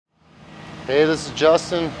Hey, this is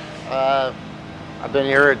Justin. I've been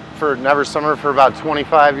here for Never Summer for about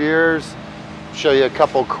 25 years. Show you a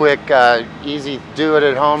couple quick, easy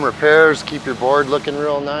do-it-at-home repairs. Keep your board looking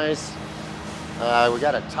real nice. We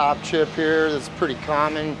got a top chip here that's pretty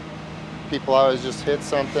common. People always just hit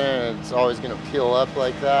something and it's always going to peel up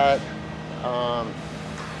like that.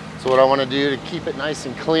 So what I want to do to keep it nice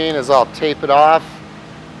and clean is I'll tape it off.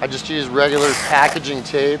 I just use regular packaging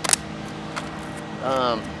tape.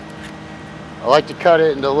 I like to cut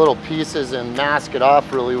it into little pieces and mask it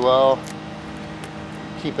off really well.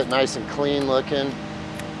 Keep it nice and clean looking.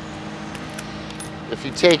 If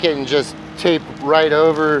you take it and just tape right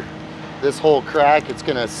over this whole crack, it's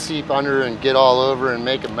gonna seep under and get all over and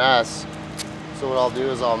make a mess. So what I'll do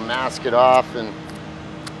is I'll mask it off and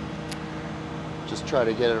just try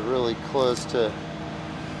to get it really close to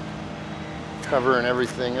covering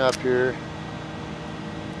everything up here.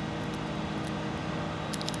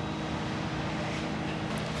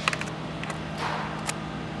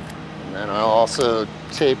 And then I'll also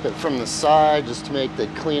tape it from the side just to make the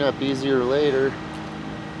cleanup easier later.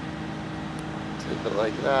 Tape it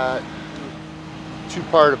like that.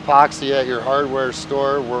 Two-part epoxy at your hardware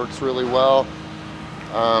store works really well.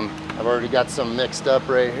 I've already got some mixed up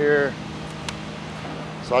right here.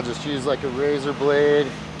 So I'll just use like a razor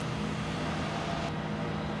blade.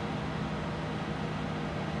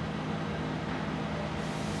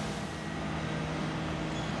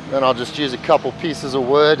 Then I'll just use a couple pieces of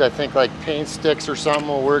wood. I think like paint sticks or something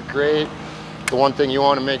will work great. The one thing you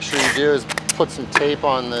want to make sure you do is put some tape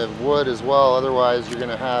on the wood as well. Otherwise you're going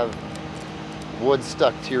to have wood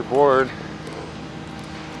stuck to your board.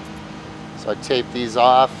 So I tape these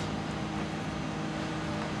off.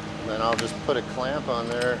 And then I'll just put a clamp on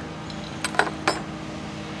there.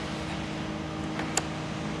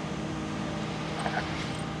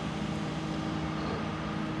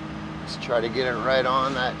 Try to get it right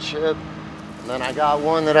on that chip. And then I got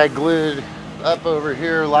one that I glued up over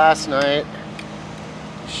here last night.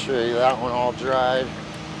 I'll show you that one all dried.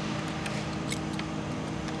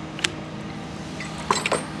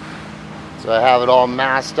 So I have it all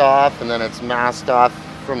masked off, and then it's masked off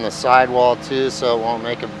from the sidewall too, so it won't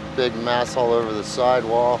make a big mess all over the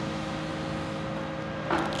sidewall.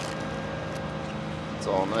 It's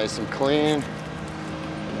all nice and clean.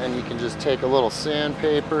 And then you can just take a little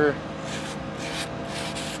sandpaper.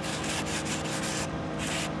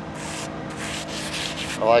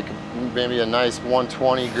 I like maybe a nice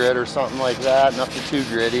 120 grit or something like that, nothing too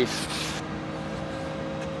gritty.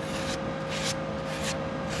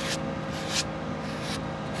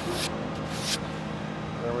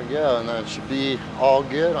 There we go, and that should be all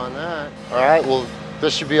good on that. All right, well,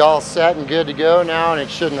 this should be all set and good to go now, and it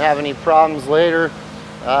shouldn't have any problems later.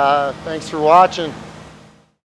 Thanks for watching.